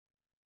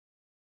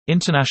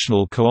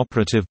International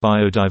Cooperative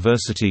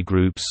Biodiversity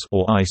Groups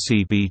or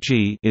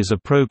ICBG is a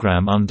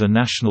program under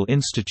National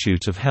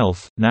Institute of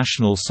Health,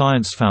 National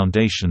Science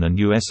Foundation and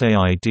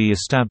USAID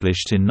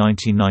established in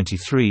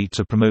 1993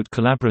 to promote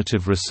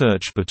collaborative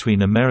research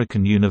between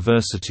American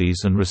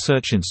universities and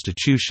research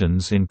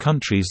institutions in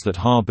countries that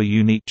harbor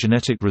unique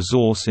genetic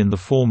resource in the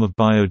form of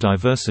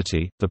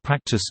biodiversity, the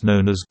practice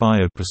known as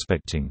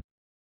bioprospecting.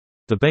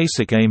 The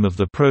basic aim of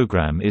the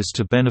program is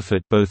to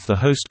benefit both the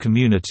host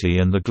community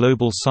and the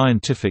global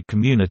scientific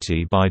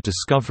community by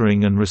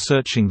discovering and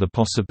researching the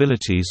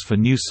possibilities for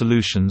new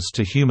solutions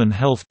to human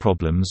health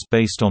problems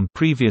based on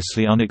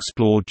previously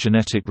unexplored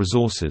genetic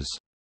resources.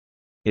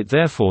 It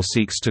therefore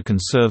seeks to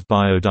conserve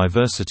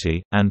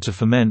biodiversity, and to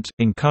foment,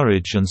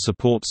 encourage and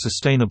support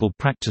sustainable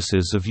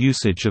practices of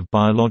usage of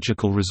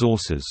biological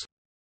resources.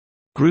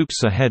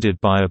 Groups are headed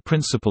by a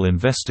principal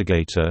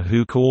investigator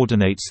who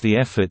coordinates the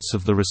efforts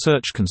of the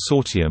research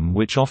consortium,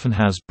 which often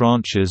has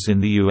branches in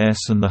the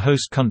US and the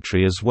host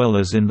country as well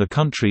as in the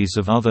countries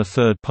of other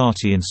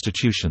third-party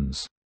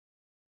institutions.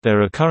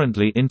 There are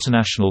currently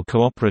international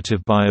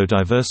cooperative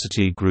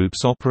biodiversity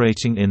groups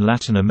operating in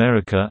Latin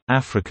America,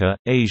 Africa,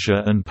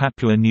 Asia and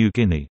Papua New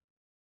Guinea.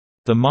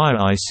 The Maya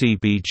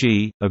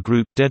ICBG, a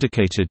group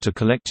dedicated to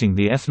collecting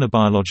the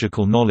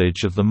ethnobiological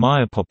knowledge of the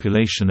Maya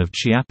population of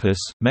Chiapas,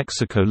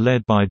 Mexico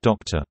led by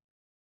Dr.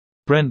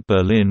 Brent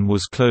Berlin,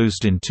 was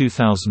closed in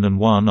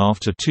 2001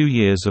 after 2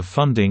 years of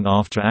funding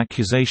after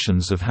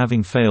accusations of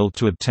having failed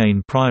to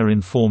obtain prior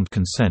informed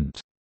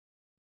consent.